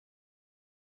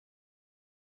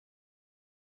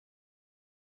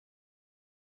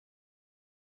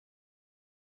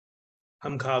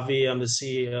I'm Kavi. I'm the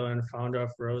CEO and founder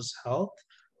of Rose Health.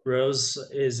 Rose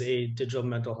is a digital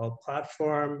mental health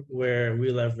platform where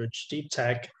we leverage deep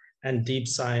tech and deep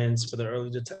science for the early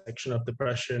detection of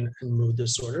depression and mood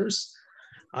disorders.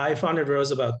 I founded Rose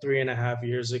about 3.5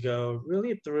 years ago,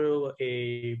 really through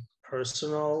a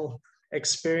personal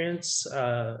experience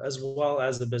as well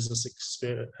as a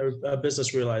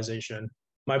business realization.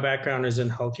 My background is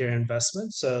in healthcare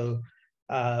investment, so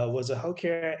was a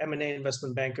healthcare M&A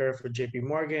investment banker for JP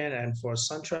Morgan and for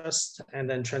SunTrust, and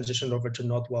then transitioned over to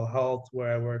Northwell Health,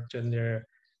 where I worked in their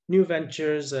new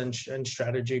ventures and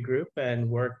strategy group and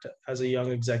worked as a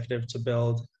young executive to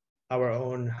build our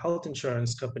own health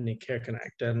insurance company, Care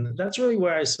Connect. And that's really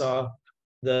where I saw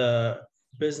the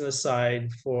business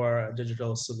side for a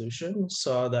digital solution,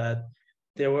 saw that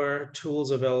there were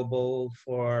tools available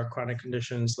for chronic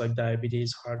conditions like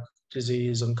diabetes, heart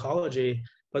disease, oncology,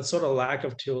 but sort of lack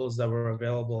of tools that were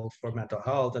available for mental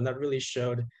health. And that really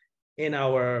showed in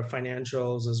our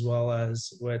financials as well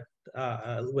as with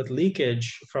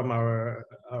leakage from our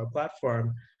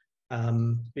platform,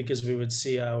 because we would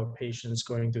see our patients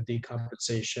going through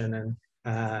decompensation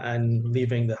and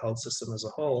leaving the health system as a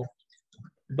whole.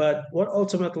 But what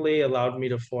ultimately allowed me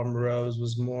to form Rose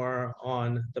was more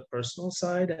on the personal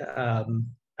side.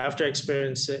 After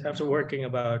working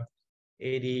about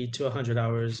 80 to 100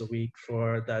 hours a week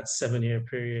for that 7 year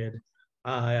period,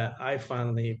 I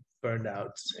finally burned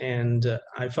out. And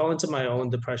I fell into my own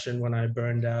depression when I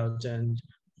burned out and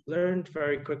learned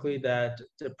very quickly that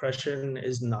depression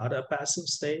is not a passive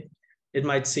state. It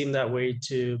might seem that way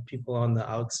to people on the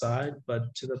outside,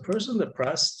 but to the person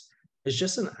depressed, it's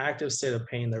just an active state of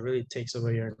pain that really takes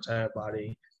over your entire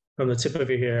body from the tip of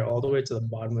your hair all the way to the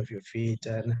bottom of your feet.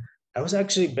 And I was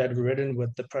actually bedridden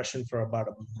with depression for about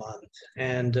a month.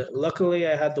 And luckily,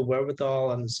 I had the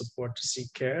wherewithal and the support to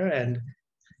seek care and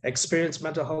experience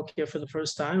mental health care for the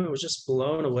first time. I was just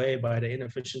blown away by the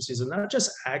inefficiencies of not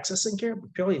just accessing care,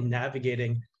 but purely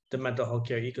navigating the mental health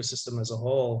care ecosystem as a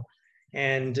whole.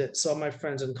 And saw my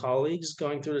friends and colleagues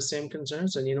going through the same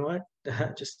concerns. And you know what?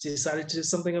 Just decided to do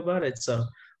something about it. So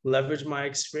leverage my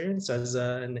experience as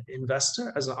an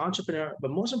investor, as an entrepreneur,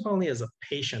 but most importantly, as a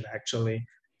patient, actually,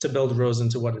 to build Rose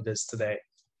into what it is today.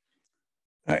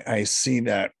 I see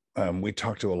that. We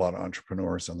talk to a lot of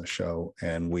entrepreneurs on the show,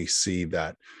 and we see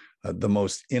that the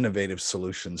most innovative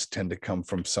solutions tend to come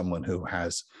from someone who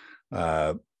has,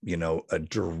 a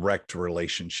direct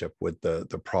relationship with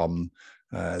the problem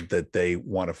that they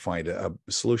want to find a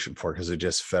solution for, because they're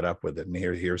just fed up with it. And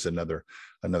here's another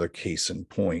case in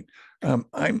point.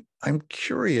 I'm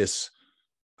curious,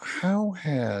 how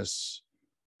has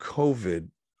COVID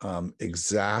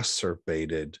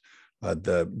exacerbated I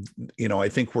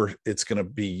think it's going to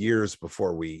be years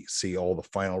before we see all the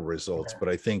final results, but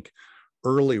I think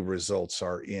early results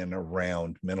are in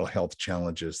around mental health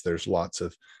challenges. There's lots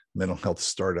of mental health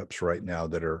startups right now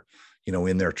that are,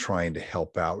 in there trying to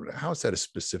help out. How's that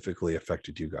specifically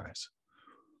affected you guys?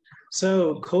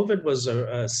 So COVID was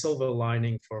a silver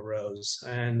lining for Rose,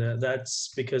 and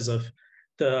that's because of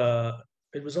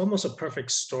it was almost a perfect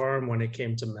storm when it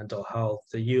came to mental health.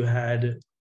 You had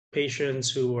patients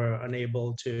who were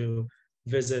unable to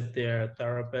visit their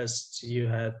therapists. You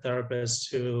had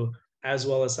therapists who, as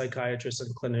well as psychiatrists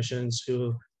and clinicians,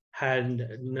 who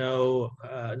had no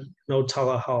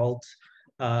telehealth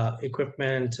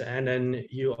equipment, and then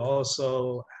you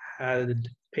also had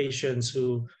patients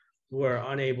who were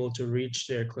unable to reach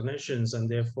their clinicians, and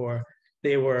therefore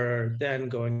they were then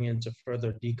going into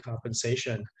further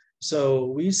decompensation. So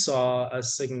we saw a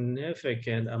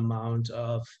significant amount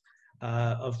of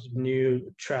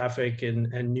new traffic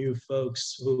and new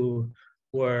folks who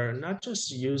were not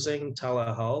just using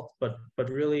telehealth, but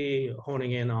really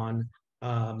honing in on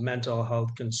mental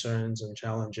health concerns and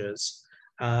challenges.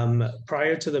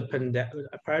 Prior to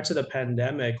the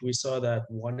pandemic, we saw that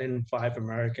 1 in 5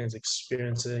 Americans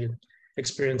experience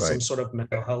some sort of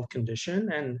mental health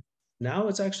condition, and now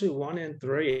it's actually 1 in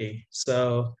 3.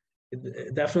 So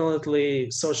definitely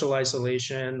social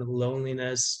isolation,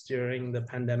 loneliness during the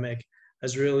pandemic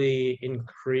has really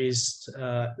increased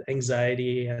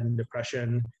anxiety and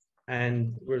depression,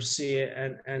 and we're seeing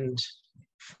and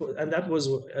that was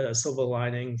a silver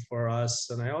lining for us.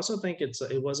 And I also think it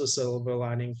was a silver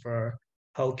lining for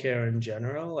healthcare in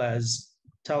general, as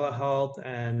telehealth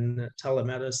and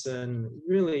telemedicine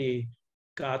really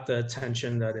got the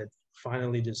attention that it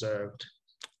finally deserved.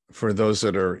 For those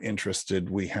that are interested,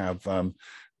 we have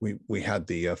we had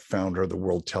the founder of the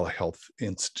World Telehealth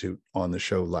Institute on the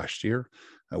show last year.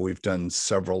 We've done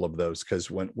several of those because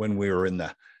when we were in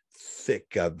the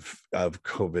thick of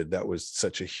COVID. That was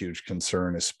such a huge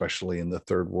concern, especially in the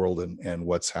third world and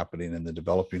what's happening in the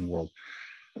developing world.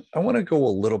 I want to go a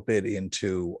little bit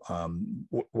into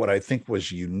what I think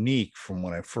was unique from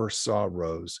when I first saw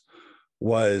Rose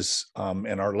was,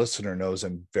 and our listener knows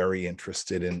I'm very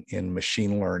interested in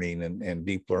machine learning and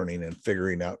deep learning and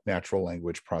figuring out natural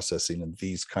language processing and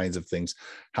these kinds of things.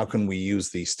 How can we use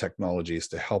these technologies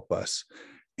to help us?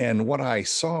 And what I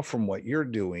saw from what you're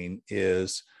doing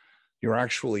is you're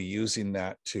actually using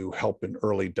that to help in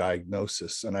early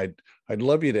diagnosis. And I'd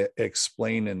love you to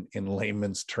explain in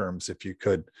layman's terms, if you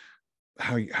could,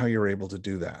 how you're able to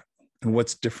do that and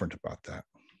what's different about that.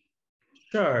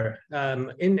 Sure.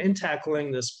 In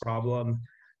tackling this problem,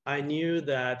 I knew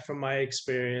that from my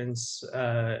experience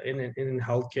in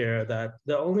healthcare, that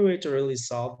the only way to really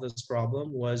solve this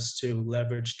problem was to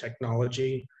leverage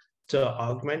technology to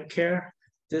augment care.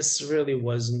 This really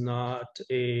was not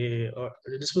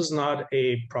this was not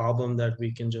a problem that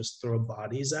we can just throw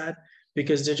bodies at,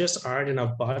 because there just aren't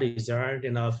enough bodies. There aren't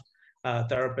enough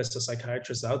therapists or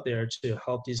psychiatrists out there to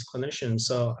help these clinicians.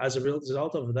 So as a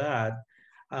result of that,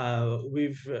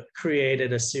 we've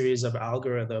created a series of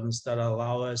algorithms that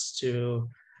allow us to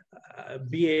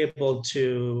be able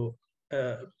to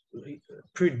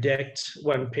predict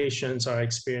when patients are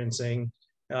experiencing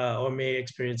or may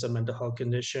experience a mental health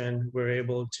condition. We're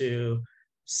able to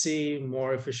see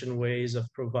more efficient ways of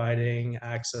providing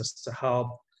access to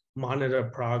help, monitor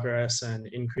progress, and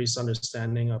increase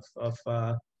understanding of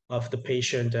the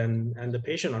patient, and the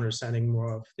patient understanding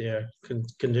more of their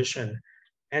condition.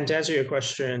 And to answer your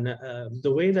question,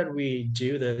 the way that we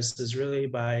do this is really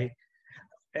by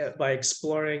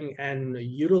exploring and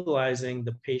utilizing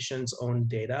the patient's own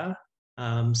data,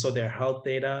 so their health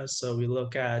data. So we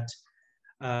look at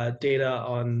data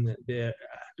on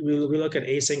we look at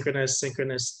asynchronous,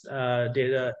 synchronous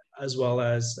data, as well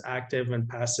as active and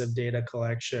passive data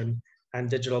collection and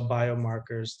digital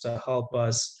biomarkers to help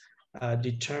us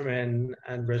determine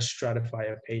and risk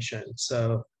stratify a patient.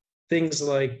 So things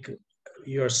like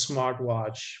your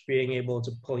smartwatch being able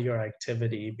to pull your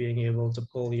activity, being able to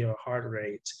pull your heart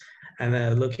rate, and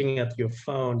then looking at your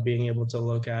phone, being able to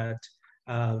look at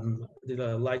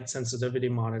the light sensitivity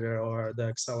monitor or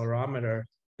the accelerometer.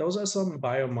 Those are some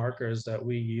biomarkers that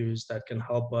we use that can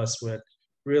help us with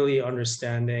really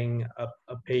understanding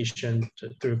a patient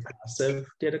through passive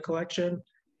data collection,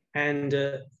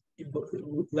 and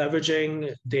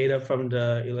leveraging data from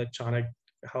the electronic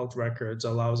health records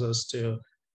allows us to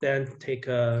then take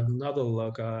another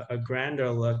look, a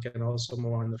grander look, and also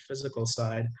more on the physical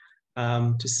side,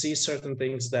 to see certain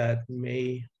things that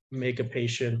may make a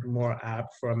patient more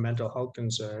apt for a mental health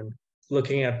concern,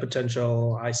 looking at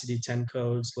potential ICD-10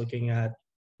 codes, looking at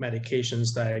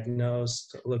medications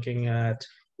diagnosed, looking at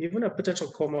even a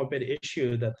potential comorbid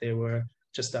issue that they were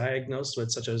just diagnosed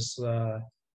with, such as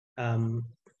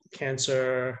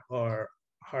cancer or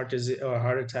heart disease or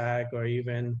heart attack, or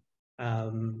even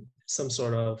some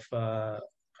sort of, I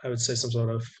would say, some sort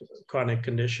of chronic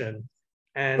condition.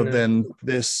 And but then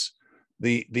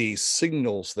the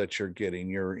signals that you're getting,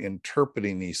 you're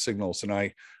interpreting these signals,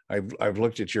 and I've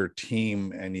looked at your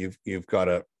team, and you've got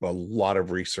a lot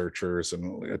of researchers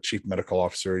and a chief medical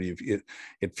officer.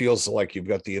 It feels like you've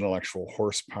got the intellectual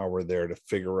horsepower there to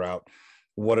figure out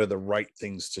what are the right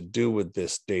things to do with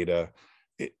this data.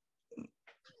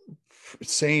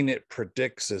 Saying it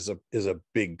predicts is a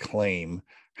big claim.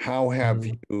 How have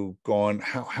you gone?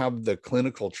 How have the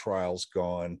clinical trials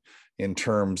gone in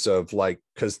terms of, like,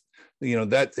 because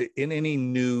that in any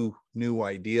new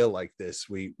idea like this,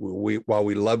 we while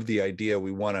we love the idea,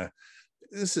 we want to.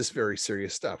 This is very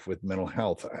serious stuff with mental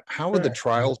health. How have the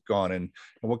trials gone, and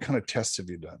what kind of tests have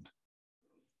you done?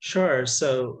 Sure.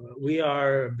 So we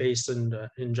are based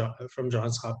from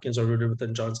Johns Hopkins, or rooted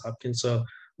within Johns Hopkins. So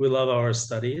we love our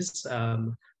studies.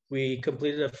 We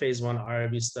completed a phase 1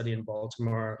 RIV study in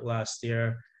Baltimore last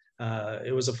year.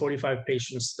 It was a 45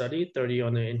 patient study, 30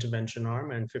 on the intervention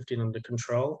arm and 15 on the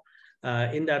control.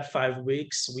 In that 5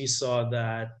 weeks, we saw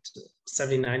that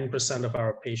 79% of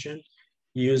our patients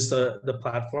used the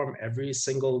platform every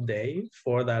single day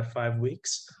for that 5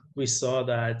 weeks. We saw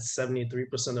that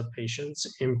 73% of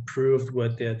patients improved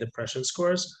with their depression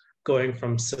scores, going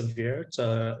from severe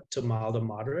to mild or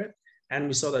moderate. And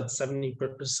we saw that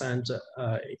 70%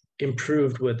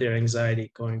 improved with their anxiety,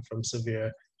 going from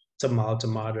severe to mild to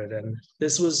moderate. And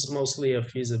this was mostly a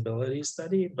feasibility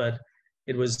study, but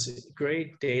it was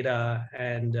great data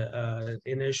and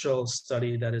initial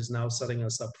study that is now setting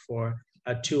us up for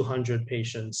a 200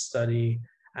 patient study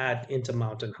at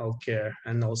Intermountain Healthcare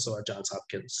and also at Johns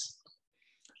Hopkins.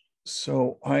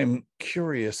 So I'm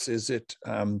curious, is it,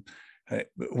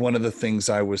 One of the things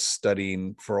I was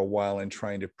studying for a while and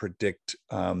trying to predict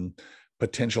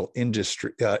potential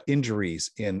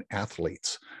injuries in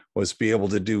athletes was be able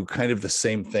to do kind of the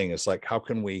same thing. It's like, how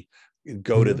can we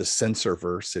go to the sensor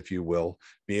verse, if you will,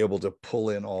 be able to pull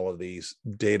in all of these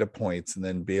data points and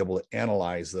then be able to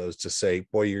analyze those to say,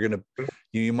 boy,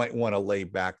 you might want to lay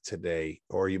back today,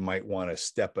 or you might want to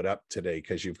step it up today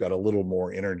because you've got a little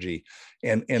more energy.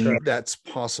 And sure, that's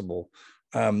possible.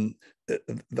 The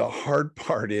hard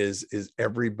part is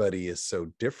everybody is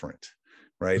so different,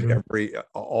 right?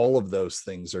 All of those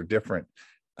things are different.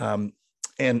 And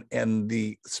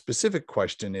the specific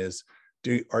question is,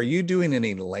 are you doing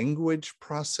any language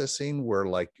processing where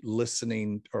like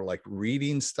listening or like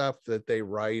reading stuff that they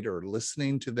write or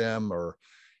listening to them, or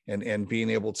and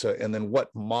being able to, and then what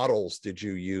models did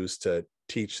you use to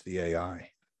teach the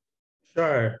AI?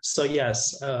 Sure. So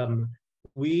yes,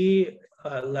 we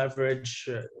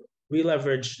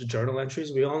leverage journal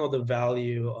entries. We all know the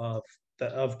value of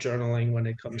journaling when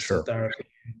it comes to therapy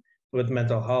with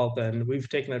mental health, and we've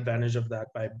taken advantage of that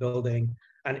by building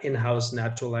an in-house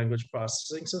natural language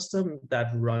processing system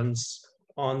that runs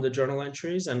on the journal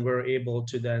entries, and we're able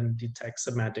to then detect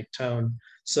semantic tone.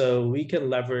 So we can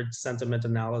leverage sentiment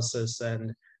analysis,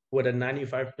 and with a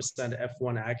 95%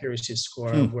 F1 accuracy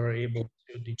score, we're able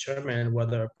to determine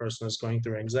whether a person is going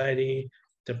through anxiety,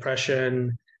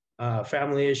 depression,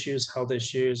 family issues, health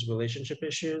issues, relationship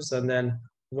issues. And then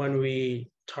when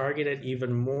we target it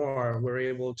even more, we're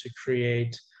able to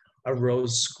create a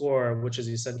ROSE score, which is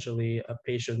essentially a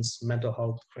patient's mental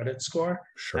health credit score.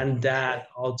 Sure. And that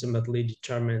ultimately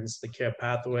determines the care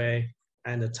pathway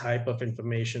and the type of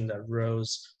information that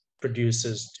ROSE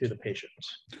produces to the patient.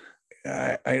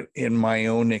 In my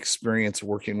own experience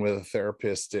working with a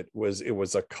therapist, it was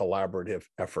a collaborative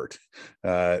effort,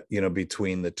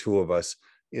 between the two of us.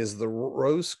 Is the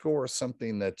ROSE score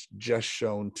something that's just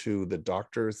shown to the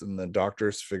doctors and the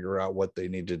doctors figure out what they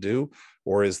need to do?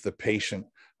 Or is the patient,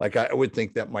 like, I would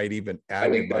think that might even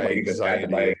add to my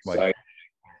anxiety if my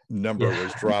number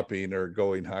was dropping or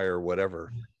going higher or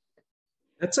whatever.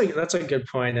 That's a good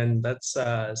point, and that's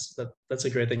a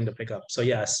great thing to pick up. So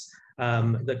yes,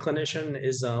 the clinician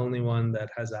is the only one that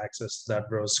has access to that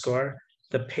ROSE score.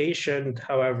 The patient,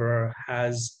 however,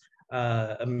 has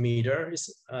a meter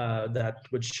that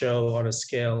would show on a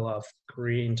scale of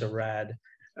green to red,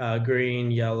 green,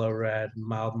 yellow, red,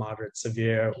 mild, moderate,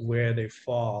 severe, where they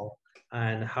fall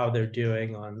and how they're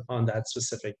doing on that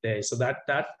specific day. So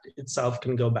that itself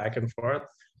can go back and forth,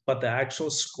 but the actual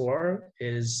score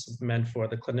is meant for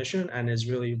the clinician and is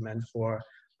really meant for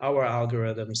our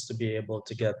algorithms to be able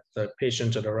to get the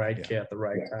patient to the right care at the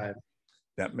right time.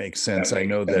 That makes sense. I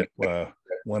know that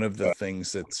one of the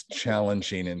things that's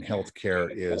challenging in healthcare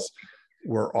is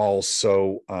we're all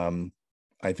so,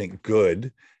 I think,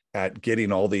 good at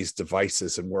getting all these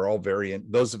devices, and we're all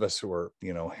those of us who are,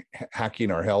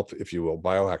 hacking our health, if you will,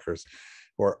 biohackers,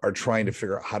 or are trying to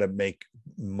figure out how to make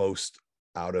most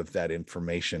out of that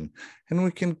information, and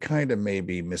we can kind of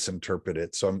maybe misinterpret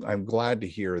it. So I'm glad to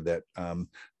hear that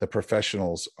the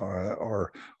professionals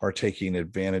are taking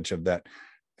advantage of that.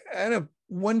 I have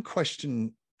one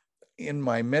question. In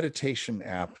my meditation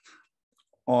app,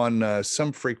 on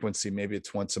some frequency, maybe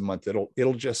it's once a month,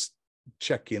 it'll just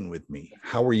check in with me.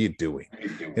 How are you doing?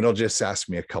 It'll just ask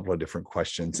me a couple of different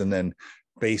questions, and then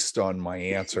based on my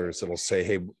answers, it'll say,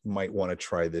 hey, you might want to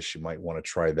try this, you might want to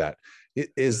try that.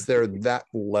 Is there that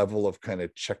level of kind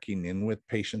of checking in with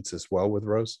patients as well with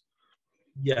ROSE?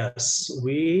 Yes,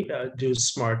 we do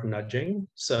smart nudging.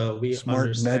 So we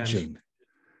smart nudging.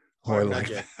 Oh, I like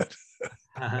that.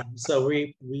 So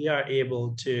we are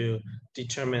able to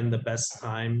determine the best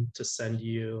time to send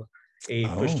you a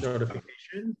push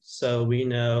notification. So we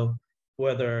know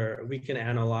whether we can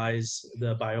analyze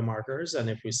the biomarkers, and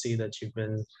if we see that you've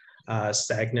been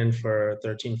stagnant for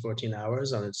 13, 14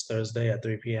 hours on it's Thursday at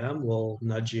 3 p.m., we'll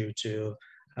nudge you to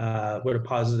with a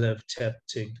positive tip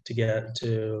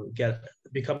to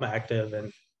become active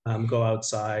and go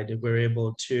outside. We're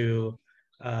able to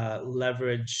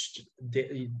leverage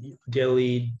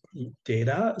daily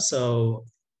data. So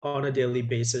on a daily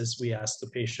basis, we ask the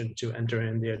patient to enter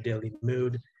in their daily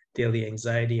mood, daily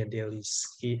anxiety, and daily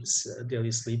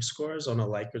sleep scores on a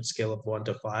Likert scale of 1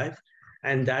 to 5.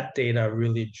 And that data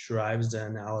really drives the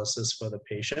analysis for the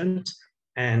patient.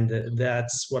 And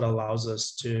that's what allows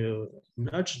us to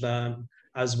nudge them,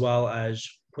 as well as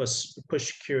push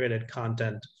curated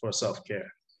content for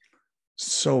self-care.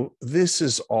 So this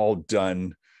is all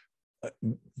done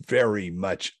very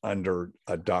much under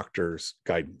a doctor's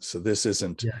guidance. So this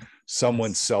isn't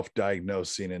someone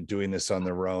self-diagnosing and doing this on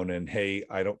their own and, hey,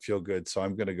 I don't feel good, so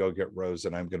I'm going to go get ROSE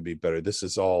and I'm going to be better. This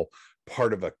is all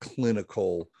part of a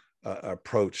clinical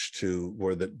approach to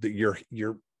where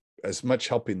you're as much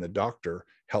helping the doctor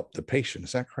help the patient.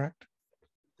 Is that correct?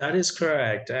 That is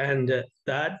correct. And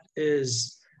that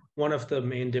is one of the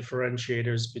main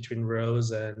differentiators between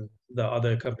Rose and the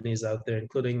other companies out there,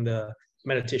 including the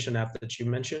meditation app that you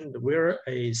mentioned. We're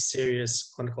a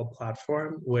serious clinical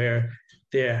platform where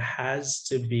there has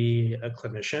to be a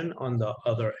clinician on the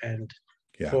other end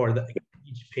for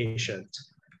each patient.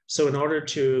 So in order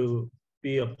to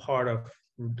be a part of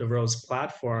the Rose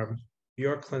platform,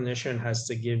 your clinician has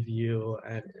to give you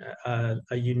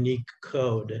a unique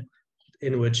code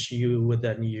in which you would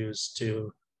then use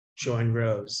to join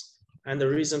Rose. And the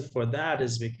reason for that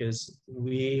is because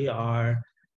we are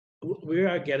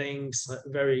getting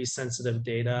very sensitive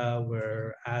data.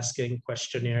 We're asking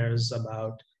questionnaires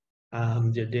about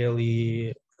their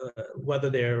daily, whether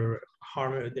they're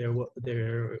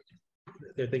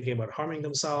thinking about harming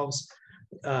themselves.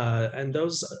 And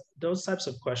those types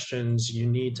of questions, you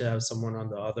need to have someone on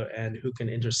the other end who can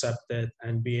intercept it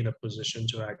and be in a position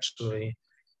to actually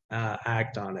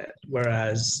act on it.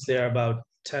 Whereas there are about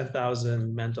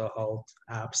 10,000 mental health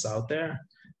apps out there.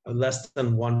 Less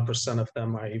than 1% of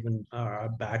them are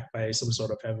backed by some sort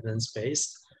of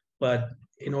evidence-based. But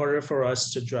in order for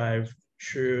us to drive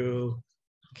true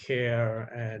care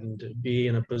and be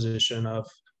in a position of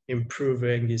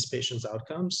improving these patients'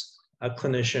 outcomes, a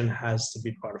clinician has to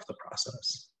be part of the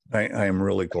process. I am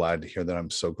really glad to hear that.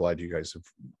 I'm so glad you guys are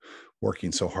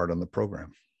working so hard on the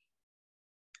program.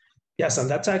 Yes, and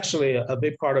that's actually a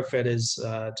big part of it is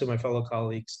to my fellow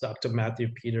colleagues, Dr. Matthew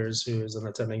Peters, who is an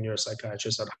attending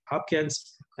neuropsychiatrist at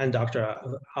Hopkins, and Dr.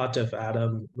 Atif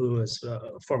Adam, who is a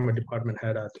former department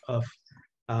head of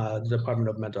the Department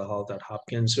of Mental Health at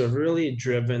Hopkins, who have really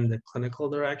driven the clinical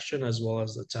direction as well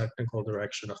as the technical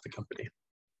direction of the company.